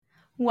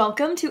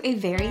Welcome to a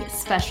very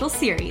special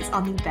series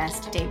on the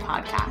Best Day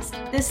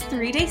podcast. This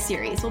 3-day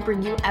series will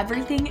bring you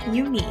everything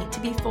you need to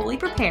be fully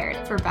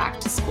prepared for back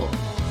to school.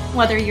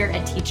 Whether you're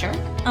a teacher,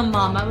 a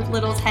mama with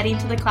littles heading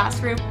to the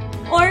classroom,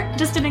 or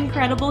just an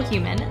incredible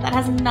human that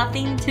has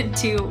nothing to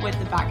do with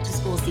the back to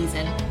school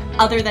season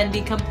other than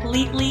be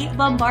completely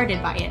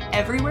bombarded by it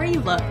everywhere you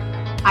look,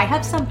 I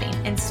have something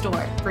in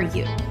store for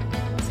you.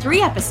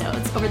 3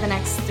 episodes over the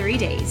next 3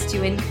 days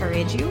to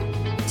encourage you,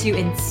 to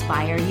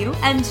inspire you,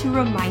 and to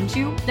remind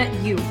you that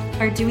you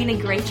are doing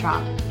a great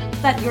job,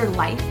 that your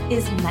life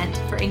is meant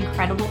for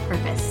incredible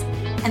purpose,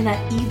 and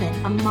that even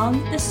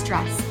among the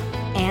stress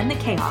and the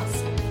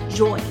chaos,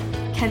 joy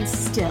can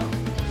still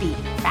be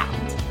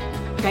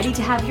found. Ready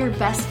to have your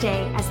best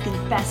day as the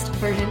best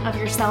version of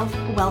yourself?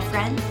 Well,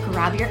 friend,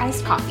 grab your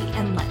iced coffee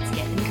and let's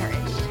get encouraged.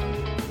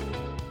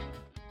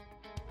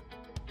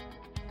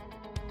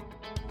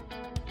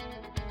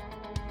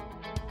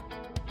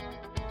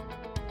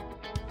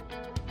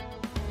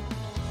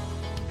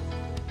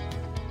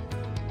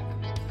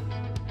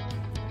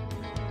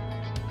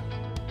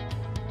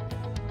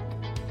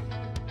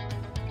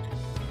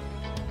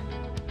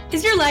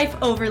 Is your life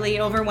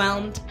overly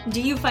overwhelmed?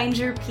 Do you find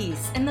your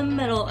peace in the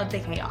middle of the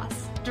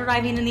chaos,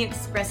 driving in the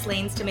express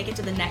lanes to make it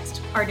to the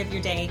next part of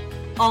your day,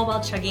 all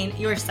while chugging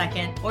your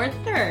second or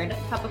third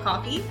cup of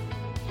coffee?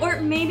 Or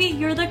maybe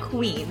you're the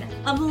queen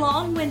of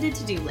long-winded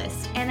to-do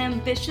lists and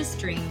ambitious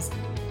dreams,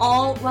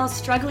 all while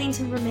struggling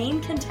to remain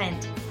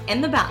content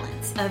in the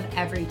balance of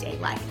everyday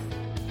life.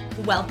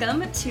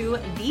 Welcome to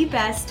the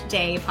Best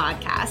Day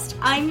podcast.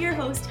 I'm your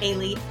host,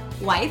 Haley,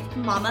 wife,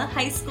 mama,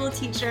 high school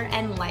teacher,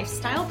 and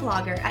lifestyle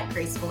blogger at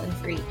Graceful and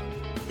Free.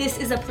 This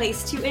is a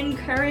place to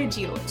encourage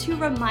you, to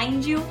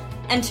remind you,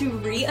 and to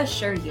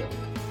reassure you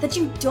that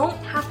you don't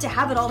have to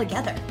have it all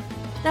together,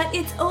 that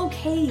it's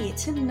okay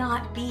to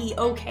not be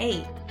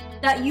okay,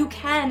 that you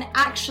can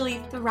actually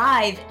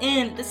thrive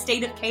in the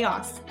state of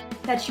chaos,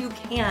 that you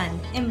can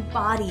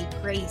embody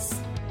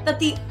grace, that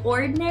the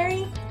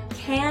ordinary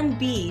can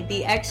be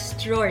the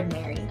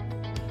extraordinary.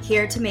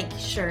 Here to make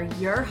sure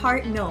your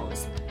heart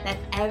knows that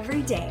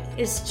every day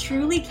is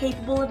truly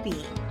capable of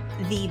being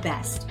the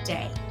best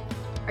day.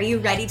 Are you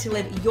ready to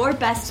live your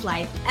best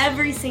life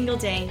every single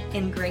day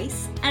in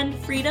grace and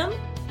freedom?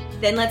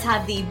 Then let's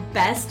have the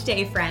best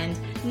day, friend,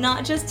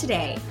 not just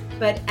today,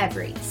 but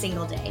every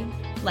single day.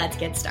 Let's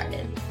get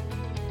started.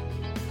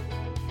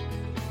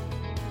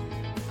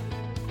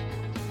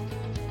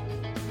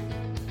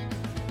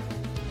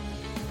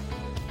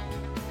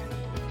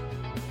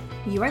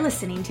 You are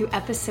listening to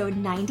episode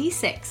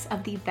 96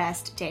 of the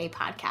Best Day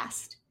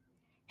podcast.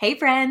 Hey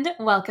friend,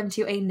 welcome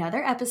to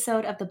another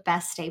episode of the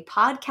Best Day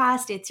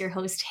podcast. It's your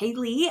host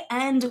Haley,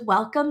 and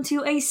welcome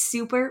to a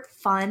super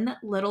fun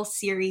little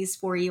series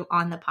for you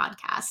on the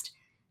podcast.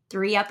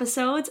 3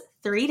 episodes,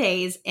 3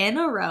 days in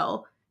a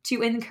row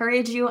to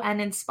encourage you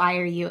and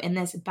inspire you in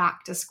this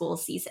back to school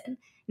season.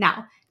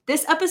 Now,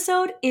 this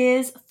episode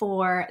is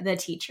for the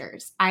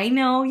teachers. I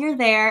know you're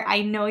there,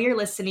 I know you're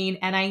listening,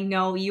 and I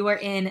know you are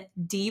in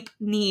deep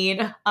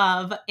need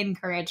of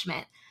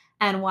encouragement.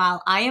 And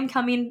while I am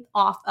coming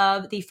off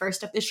of the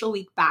first official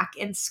week back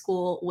in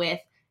school with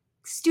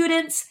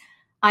students,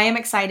 I am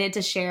excited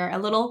to share a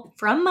little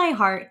from my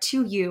heart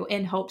to you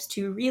in hopes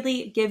to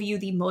really give you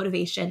the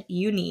motivation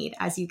you need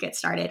as you get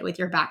started with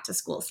your back to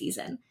school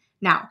season.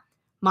 Now,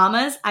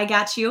 mamas, I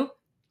got you.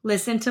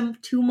 Listen to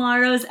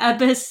tomorrow's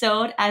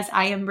episode as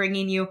I am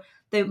bringing you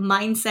the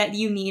mindset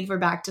you need for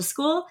back to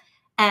school,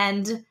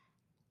 and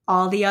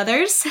all the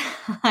others,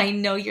 I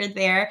know you're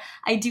there.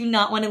 I do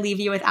not want to leave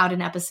you without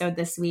an episode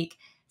this week.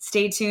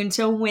 Stay tuned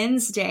to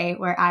Wednesday,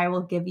 where I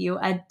will give you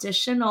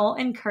additional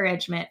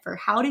encouragement for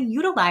how to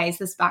utilize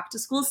this back to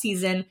school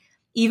season,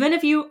 even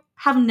if you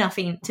have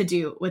nothing to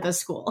do with a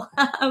school.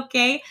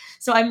 Okay?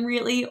 So I'm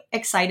really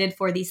excited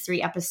for these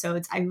 3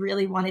 episodes. I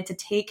really wanted to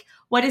take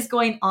what is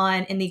going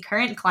on in the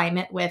current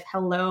climate with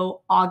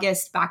Hello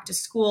August, back to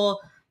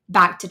school,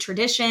 back to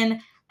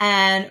tradition,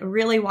 and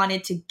really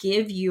wanted to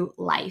give you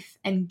life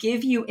and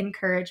give you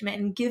encouragement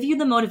and give you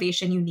the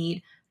motivation you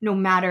need no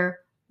matter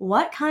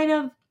what kind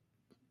of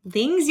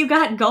things you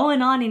got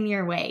going on in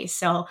your way.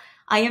 So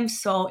I am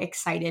so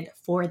excited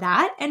for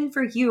that and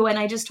for you, and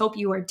I just hope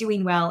you are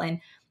doing well and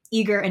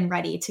eager and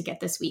ready to get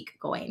this week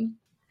going.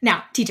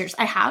 Now, teachers,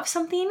 I have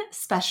something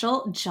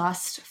special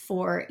just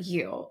for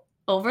you.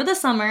 Over the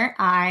summer,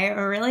 I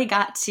really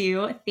got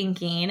to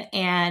thinking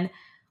and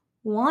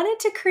wanted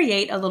to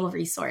create a little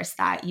resource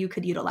that you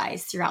could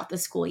utilize throughout the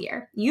school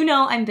year. You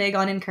know I'm big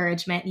on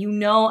encouragement. You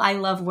know I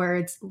love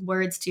words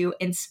to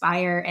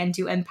inspire and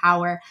to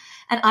empower.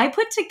 And I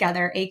put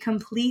together a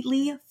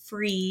completely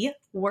free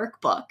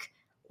workbook,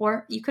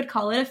 or you could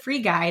call it a free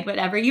guide,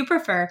 whatever you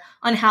prefer,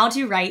 on how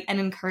to write an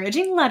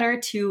encouraging letter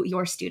to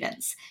your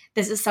students.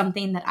 This is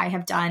something that I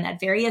have done at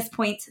various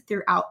points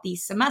throughout the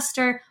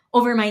semester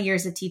over my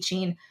years of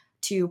teaching,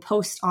 to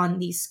post on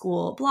the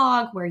school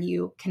blog where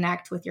you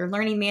connect with your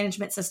learning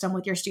management system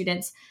with your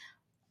students.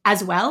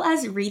 as well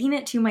as reading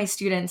it to my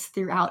students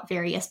throughout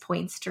various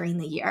points during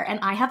the year. And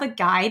I have a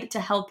guide to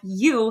help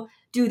you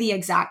do the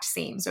exact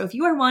same. So if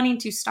you are wanting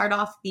to start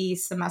off the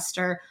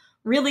semester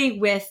really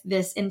with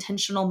this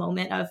intentional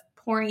moment of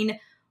pouring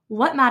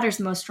what matters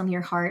most from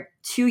your heart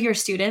to your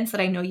students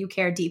that I know you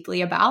care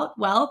deeply about,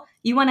 well,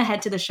 you want to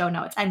head to the show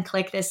notes and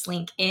click this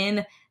link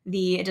in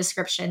the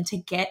description to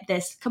get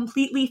this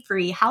completely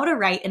free How to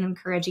Write an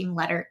Encouraging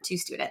Letter to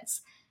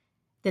Students.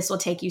 This will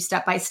take you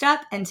step by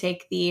step and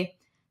take the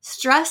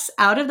stress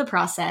out of the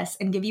process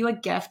and give you a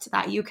gift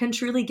that you can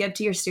truly give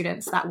to your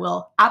students that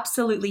will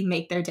absolutely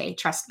make their day.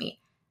 Trust me.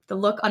 The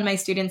look on my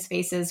students'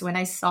 faces when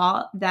I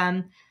saw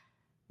them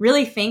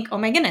really think, oh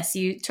my goodness,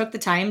 you took the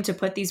time to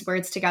put these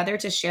words together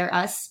to share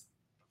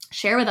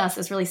with us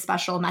this really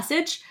special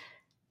message.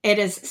 It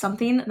is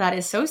something that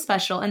is so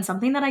special and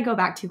something that I go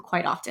back to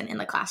quite often in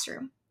the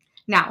classroom.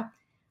 Now,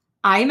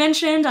 I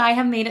mentioned I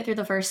have made it through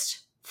the first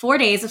 4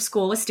 days of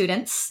school with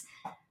students.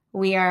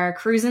 We are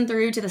cruising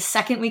through to the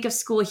second week of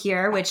school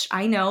here, which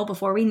I know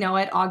before we know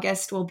it,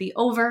 August will be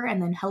over,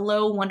 and then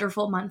hello,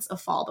 wonderful months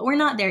of fall. But we're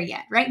not there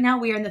yet. Right now,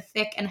 we are in the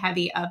thick and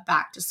heavy of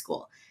back to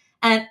school.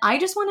 And I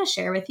just want to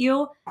share with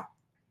you,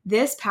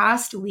 this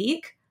past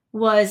week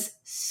was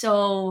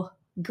so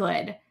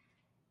good.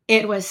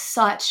 It was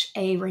such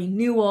a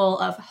renewal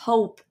of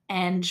hope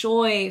and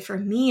joy for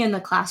me in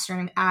the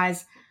classroom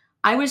as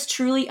I was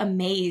truly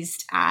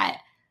amazed at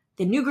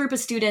the new group of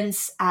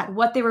students, at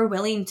what they were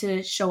willing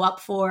to show up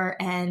for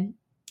and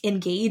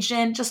engage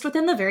in just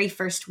within the very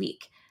first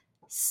week.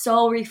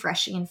 So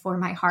refreshing for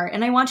my heart.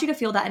 And I want you to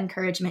feel that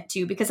encouragement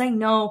too, because I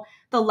know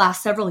the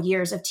last several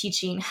years of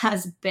teaching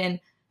has been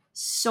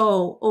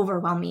so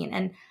overwhelming.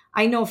 And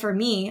I know for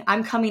me,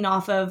 I'm coming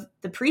off of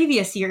the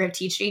previous year of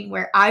teaching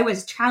where I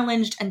was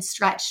challenged and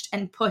stretched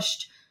and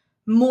pushed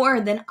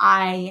more than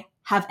I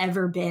have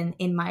ever been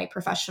in my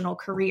professional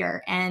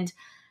career. And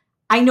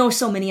I know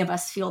so many of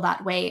us feel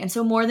that way. And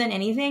so more than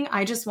anything,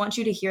 I just want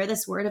you to hear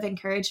this word of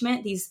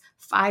encouragement, these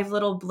 5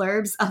 little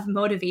blurbs of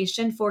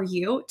motivation for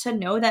you to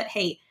know that,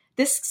 hey,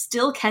 this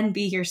still can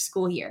be your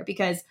school year.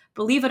 Because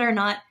believe it or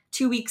not,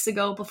 2 weeks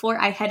ago, before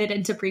I headed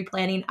into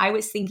pre-planning, I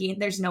was thinking,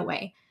 there's no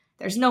way.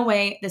 There's no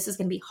way. This is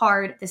going to be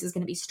hard. This is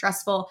going to be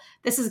stressful.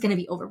 This is going to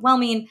be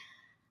overwhelming.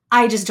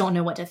 I just don't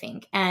know what to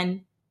think.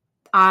 And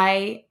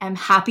I am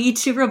happy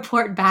to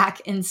report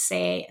back and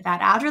say that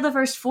after the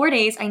first 4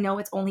 days, I know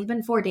it's only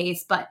been 4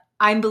 days, but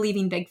I'm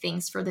believing big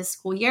things for this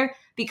school year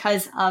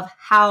because of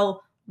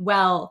how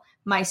well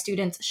my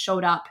students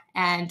showed up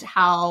and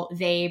how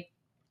they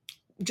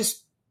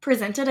just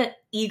presented an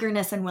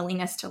eagerness and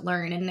willingness to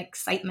learn and an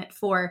excitement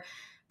for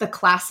the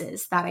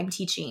classes that I'm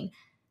teaching.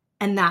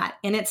 And that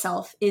in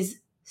itself is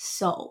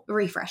so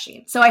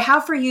refreshing. So I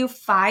have for you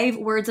 5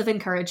 words of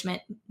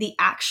encouragement, the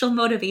actual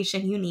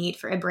motivation you need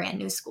for a brand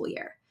new school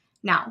year.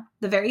 Now,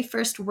 the very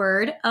first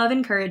word of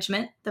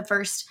encouragement, the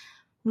first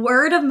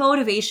word of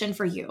motivation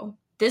for you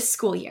this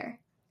school year,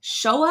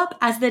 show up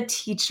as the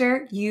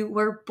teacher you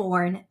were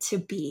born to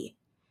be.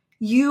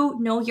 You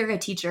know you're a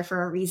teacher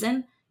for a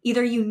reason.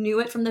 Either you knew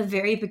it from the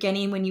very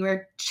beginning when you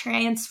were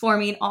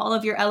transforming all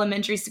of your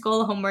elementary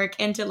school homework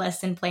into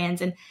lesson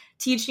plans and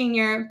teaching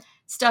your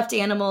stuffed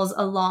animals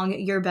along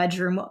your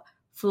bedroom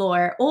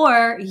floor,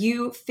 or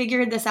you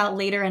figured this out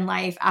later in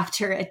life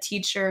after a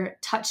teacher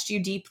touched you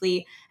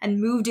deeply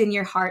and moved in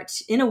your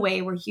heart in a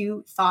way where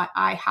you thought,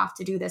 I have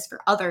to do this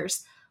for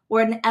others.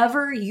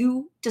 Whenever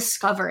you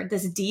discovered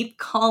this deep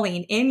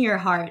calling in your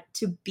heart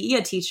to be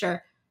a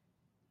teacher,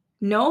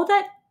 know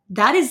that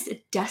that is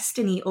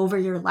destiny over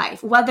your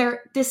life.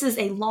 Whether this is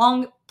a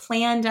long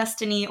planned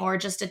destiny or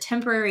just a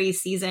temporary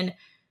season,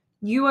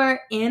 you are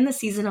in the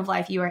season of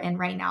life you are in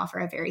right now for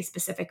a very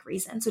specific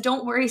reason. So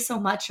don't worry so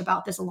much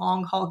about this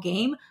long haul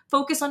game.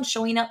 Focus on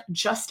showing up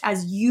just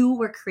as you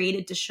were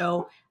created to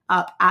show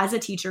up as a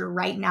teacher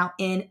right now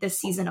in this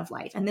season of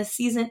life. And this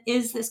season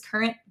is this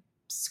current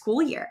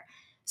school year.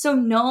 So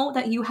know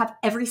that you have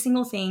every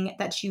single thing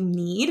that you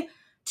need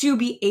to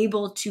be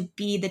able to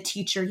be the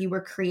teacher you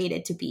were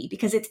created to be,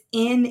 because it's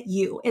in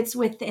you. It's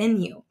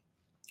within you.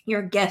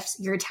 Your gifts,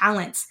 your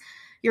talents,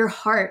 your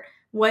heart,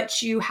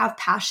 what you have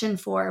passion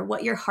for,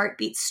 what your heart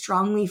beats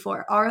strongly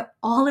for, are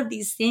all of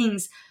these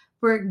things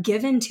were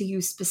given to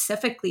you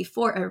specifically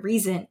for a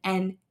reason,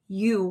 and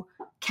you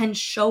can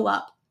show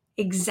up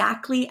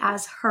exactly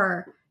as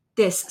her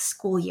this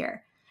school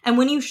year. And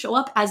when you show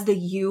up as the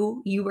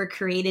you were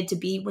created to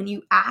be, when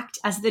you act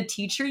as the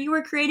teacher you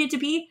were created to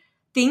be,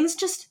 things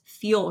just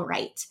feel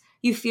right.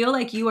 You feel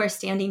like you are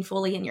standing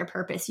fully in your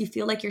purpose. You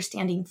feel like you're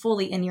standing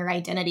fully in your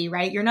identity,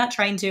 right? You're not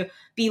trying to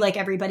be like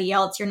everybody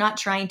else. You're not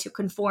trying to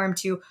conform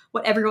to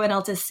what everyone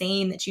else is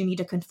saying that you need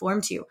to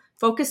conform to.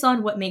 Focus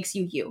on what makes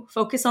you you.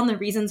 Focus on the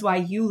reasons why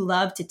you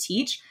love to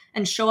teach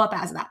and show up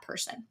as that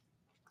person.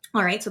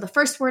 All right, so the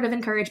first word of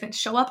encouragement,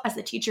 show up as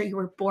the teacher you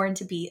were born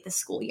to be this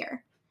school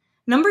year.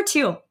 Number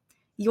 2,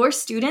 your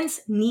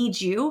students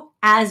need you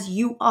as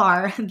you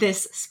are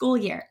this school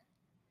year.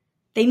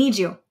 They need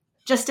you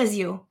just as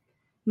you.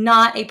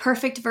 Not a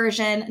perfect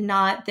version,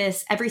 not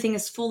this everything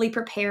is fully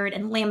prepared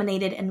and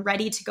laminated and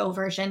ready to go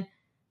version.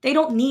 They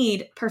don't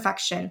need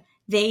perfection.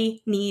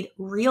 They need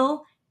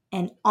real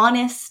and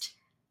honest,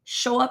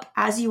 show up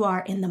as you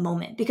are in the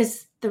moment.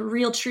 Because the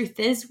real truth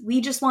is,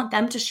 we just want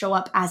them to show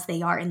up as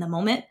they are in the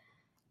moment,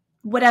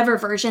 whatever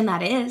version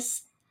that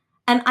is.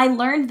 And I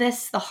learned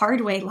this the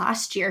hard way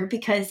last year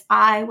because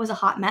I was a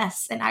hot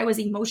mess and I was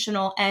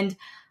emotional and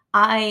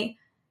I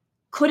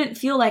couldn't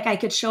feel like I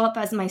could show up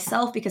as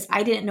myself because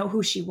I didn't know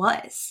who she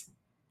was.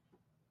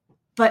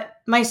 But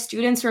my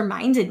students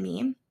reminded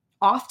me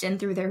often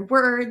through their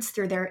words,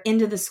 through their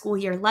end of the school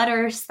year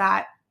letters,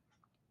 that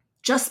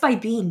just by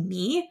being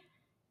me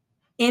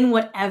in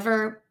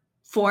whatever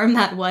form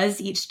that was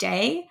each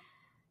day,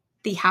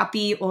 the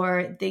happy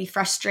or the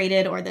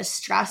frustrated or the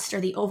stressed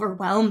or the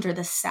overwhelmed or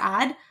the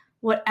sad,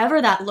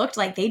 whatever that looked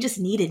like, they just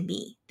needed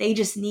me. They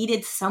just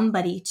needed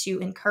somebody to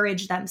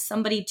encourage them,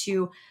 somebody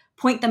to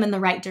point them in the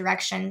right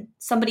direction,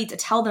 somebody to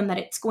tell them that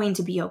it's going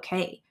to be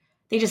okay.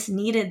 They just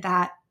needed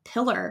that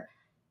pillar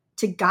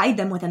to guide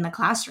them within the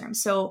classroom.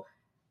 So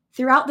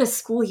throughout this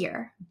school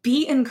year,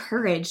 be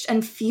encouraged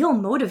and feel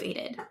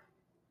motivated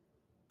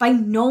by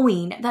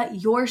knowing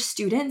that your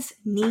students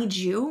need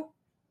you,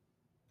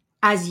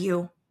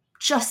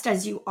 just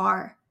as you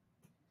are.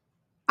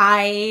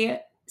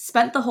 I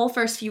spent the whole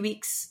first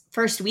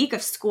week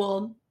of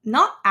school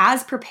not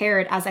as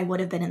prepared as I would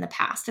have been in the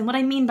past. And what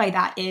I mean by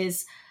that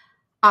is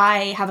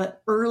I have an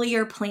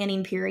earlier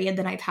planning period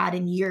than I've had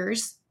in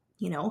years.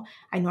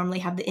 I normally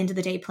have the end of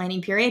the day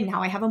planning period.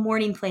 Now I have a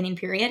morning planning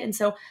period. And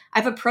so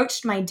I've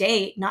approached my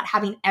day not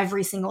having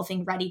every single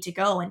thing ready to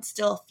go and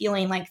still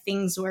feeling like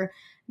things were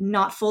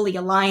not fully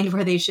aligned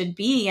where they should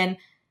be. And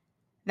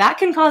that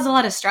can cause a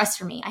lot of stress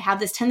for me. I have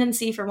this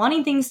tendency for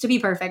wanting things to be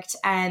perfect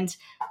and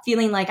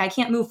feeling like I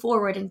can't move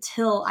forward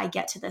until I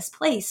get to this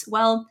place.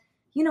 Well,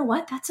 you know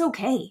what? That's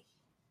okay.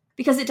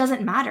 Because it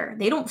doesn't matter.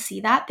 They don't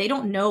see that. They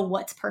don't know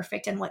what's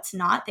perfect and what's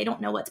not. They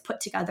don't know what's put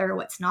together or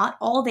what's not.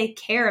 All they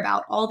care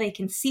about, all they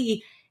can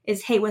see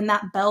is, hey, when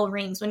that bell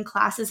rings, when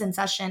class is in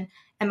session,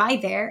 am I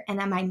there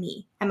and am I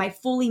me? Am I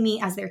fully me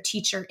as their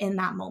teacher in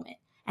that moment?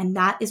 And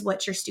that is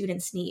what your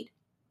students need.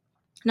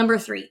 Number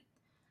 3,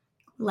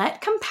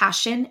 let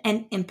compassion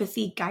and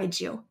empathy guide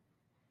you.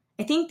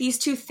 I think these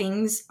two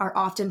things are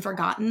often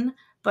forgotten,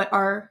 but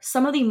are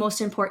some of the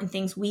most important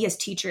things we as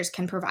teachers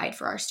can provide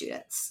for our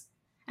students.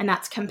 And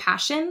that's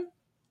compassion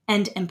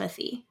and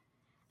empathy.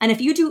 And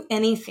if you do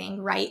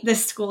anything right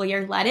this school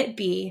year, let it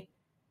be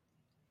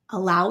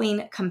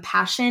allowing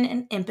compassion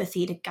and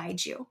empathy to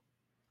guide you,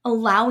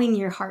 allowing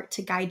your heart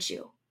to guide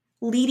you,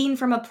 leading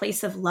from a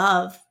place of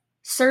love,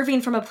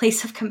 serving from a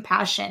place of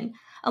compassion,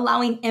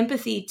 allowing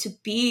empathy to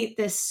be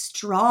this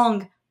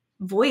strong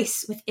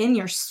voice within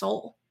your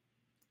soul.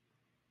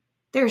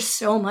 There's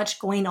so much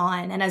going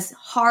on. And as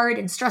hard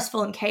and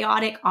stressful and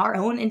chaotic our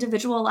own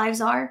individual lives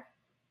are,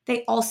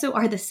 they also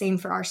are the same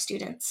for our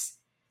students.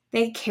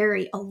 They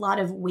carry a lot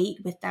of weight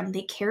with them.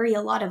 They carry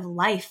a lot of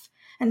life.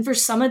 And for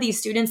some of these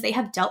students, they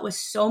have dealt with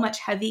so much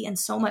heavy and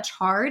so much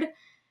hard.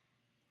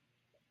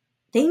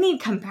 They need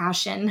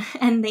compassion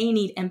and they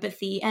need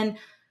empathy. And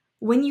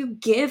when you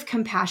give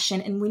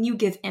compassion and when you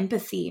give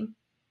empathy,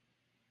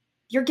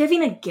 you're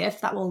giving a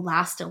gift that will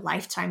last a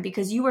lifetime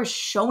because you are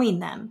showing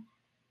them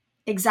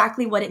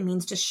exactly what it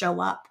means to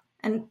show up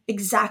and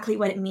exactly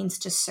what it means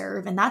to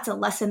serve. And that's a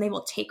lesson they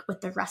will take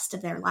with the rest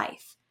of their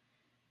life.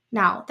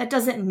 Now, that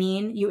doesn't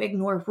mean you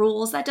ignore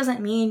rules. That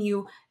doesn't mean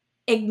you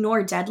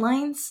ignore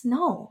deadlines.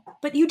 No,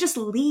 but you just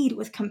lead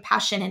with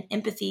compassion and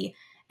empathy,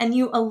 and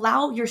you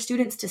allow your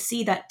students to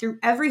see that through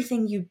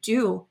everything you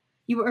do,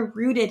 you are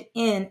rooted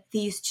in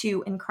these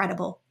two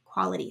incredible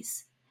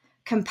qualities: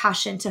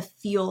 compassion to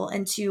feel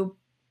and to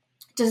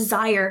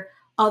desire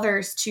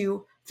others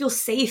to feel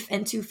safe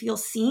and to feel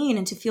seen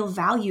and to feel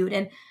valued,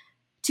 and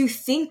to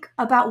think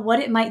about what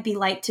it might be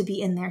like to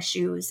be in their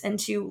shoes and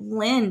to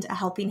lend a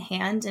helping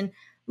hand and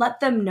let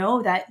them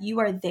know that you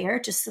are there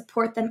to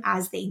support them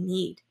as they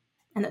need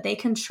and that they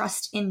can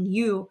trust in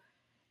you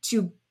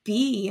to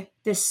be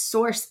this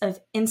source of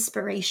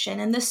inspiration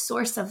and this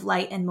source of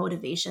light and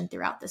motivation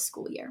throughout the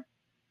school year.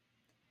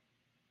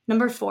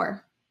 Number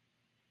 4,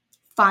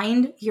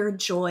 find your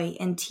joy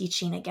in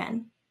teaching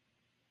again.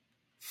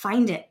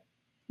 Find it.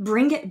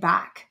 Bring it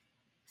back.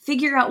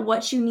 Figure out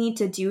what you need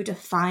to do to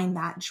find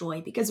that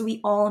joy, because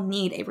we all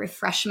need a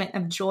refreshment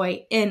of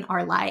joy in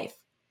our life.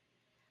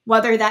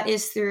 Whether that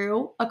is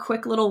through a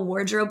quick little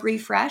wardrobe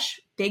refresh,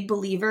 big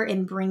believer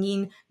in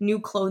bringing new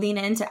clothing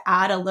in to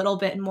add a little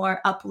bit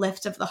more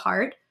uplift of the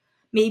heart,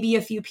 maybe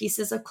a few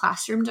pieces of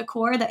classroom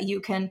decor that you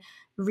can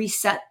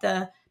reset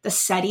the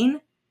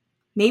setting.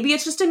 Maybe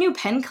it's just a new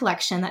pen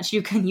collection that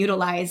you can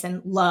utilize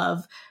and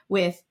love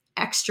with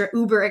extra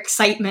uber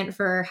excitement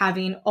for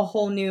having a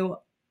whole new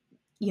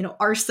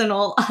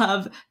arsenal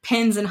of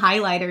pens and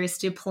highlighters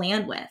to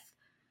plan with.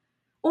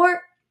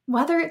 Or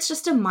whether it's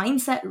just a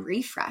mindset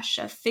refresh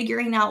of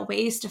figuring out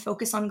ways to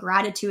focus on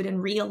gratitude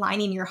and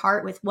realigning your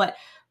heart with what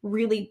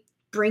really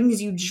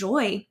brings you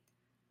joy.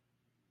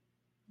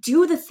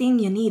 Do the thing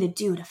you need to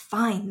do to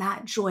find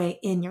that joy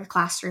in your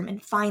classroom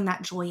and find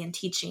that joy in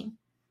teaching.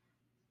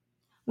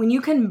 When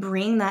you can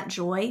bring that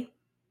joy,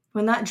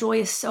 when that joy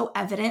is so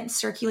evident,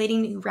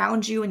 circulating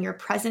around you and your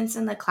presence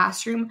in the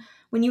classroom,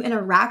 when you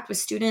interact with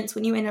students,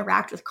 when you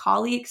interact with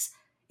colleagues,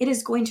 it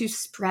is going to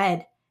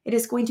spread. It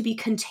is going to be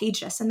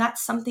contagious. And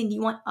that's something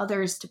you want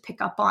others to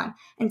pick up on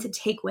and to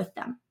take with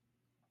them.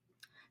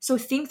 So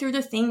think through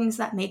the things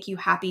that make you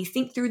happy.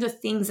 Think through the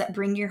things that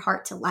bring your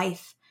heart to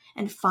life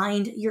and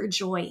find your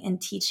joy in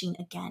teaching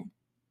again.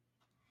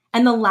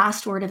 And the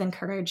last word of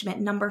encouragement,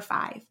 number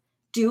 5,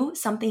 do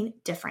something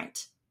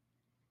different.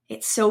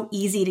 It's so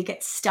easy to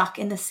get stuck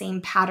in the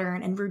same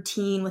pattern and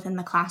routine within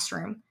the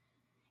classroom.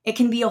 It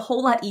can be a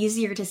whole lot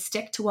easier to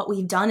stick to what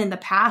we've done in the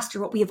past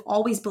or what we have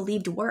always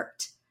believed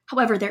worked.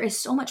 However, there is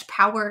so much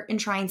power in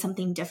trying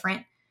something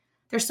different.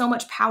 There's so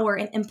much power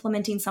in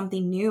implementing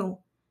something new.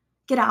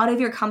 Get out of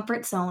your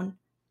comfort zone.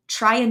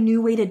 Try a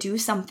new way to do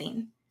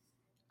something.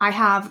 I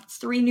have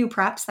 3 new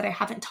preps that I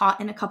haven't taught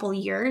in a couple of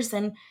years,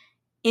 and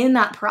in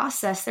that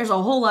process, there's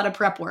a whole lot of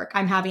prep work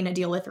I'm having to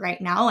deal with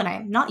right now, and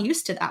I'm not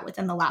used to that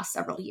within the last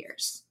several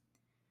years.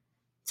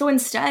 So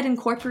instead,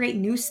 incorporate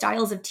new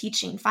styles of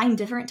teaching, find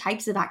different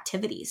types of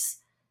activities,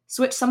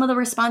 switch some of the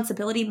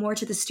responsibility more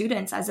to the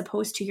students as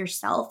opposed to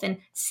yourself, and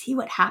see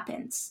what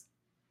happens.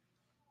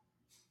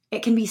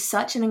 It can be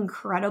such an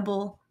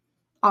incredible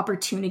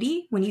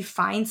opportunity when you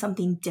find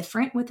something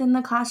different within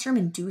the classroom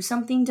and do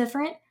something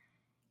different.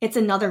 It's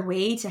another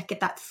way to get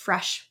that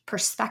fresh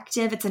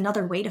perspective. It's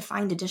another way to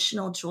find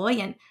additional joy.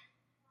 And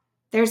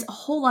there's a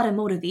whole lot of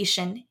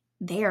motivation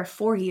there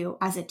for you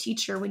as a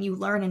teacher when you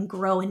learn and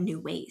grow in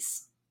new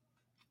ways.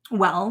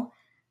 Well,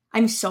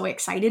 I'm so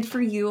excited for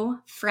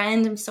you,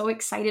 friend. I'm so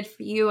excited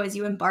for you as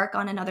you embark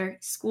on another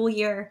school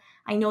year.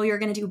 I know you're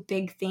going to do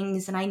big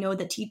things, and I know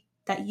that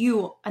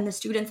you and the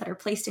students that are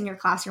placed in your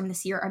classroom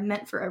this year are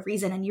meant for a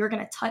reason, and you're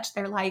going to touch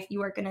their life.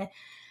 You are going to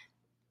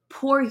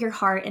pour your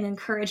heart and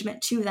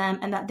encouragement to them,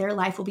 and that their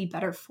life will be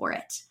better for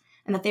it.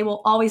 And that they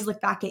will always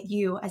look back at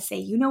you and say,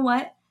 you know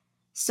what?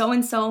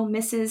 So-and-so,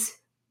 Mrs.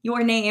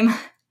 Your name,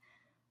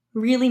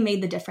 really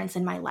made the difference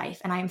in my life.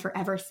 And I am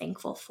forever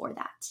thankful for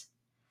that.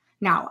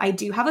 Now, I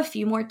do have a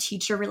few more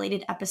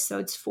teacher-related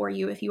episodes for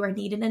you if you are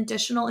needing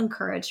additional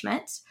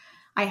encouragement.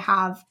 I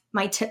have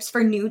my tips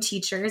for new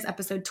teachers,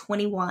 episode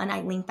 21.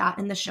 I linked that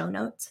in the show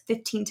notes.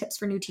 15 tips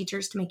for new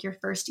teachers to make your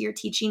first year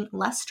teaching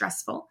less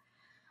stressful.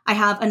 I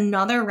have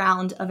another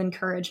round of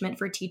encouragement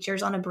for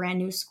teachers on a brand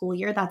new school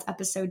year. That's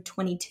episode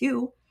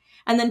 22.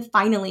 And then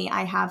finally,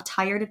 I have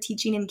Tired of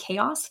Teaching in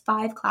Chaos,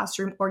 5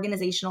 classroom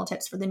organizational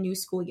tips for the new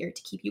school year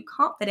to keep you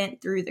confident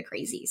through the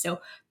crazy.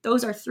 So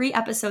those are 3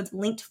 episodes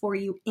linked for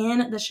you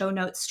in the show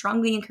notes.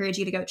 Strongly encourage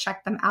you to go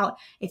check them out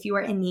if you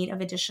are in need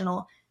of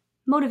additional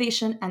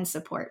motivation and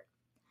support.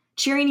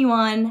 Cheering you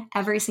on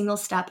every single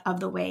step of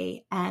the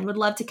way, and would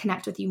love to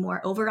connect with you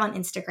more over on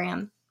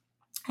Instagram.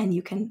 And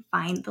you can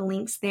find the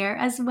links there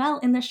as well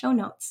in the show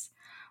notes.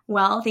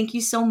 Well, thank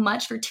you so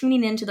much for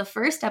tuning in to the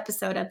first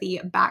episode of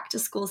the Back to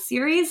School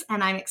series,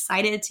 and I'm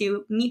excited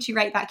to meet you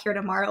right back here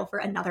tomorrow for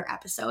another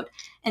episode.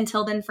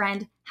 Until then,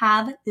 friend,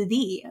 have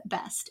the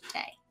best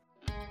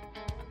day.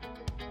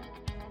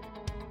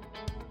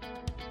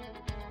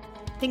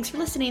 Thanks for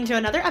listening to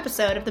another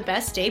episode of the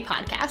Best Day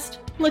podcast.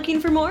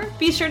 Looking for more?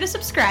 Be sure to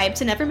subscribe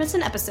to never miss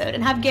an episode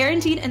and have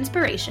guaranteed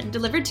inspiration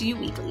delivered to you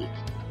weekly.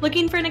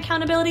 Looking for an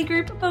accountability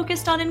group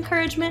focused on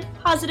encouragement,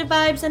 positive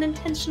vibes, and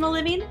intentional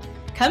living?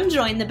 Come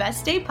join the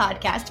Best Day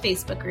Podcast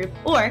Facebook group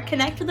or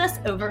connect with us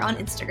over on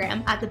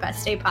Instagram at the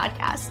Best Day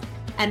Podcast.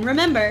 And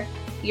remember,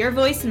 your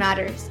voice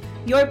matters.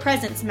 Your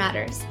presence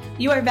matters.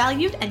 You are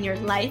valued and your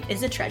life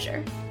is a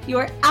treasure. You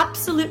are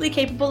absolutely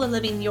capable of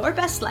living your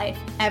best life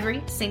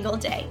every single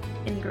day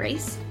in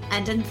grace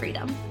and in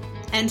freedom.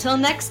 Until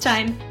next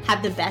time,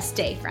 have the best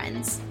day,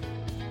 friends.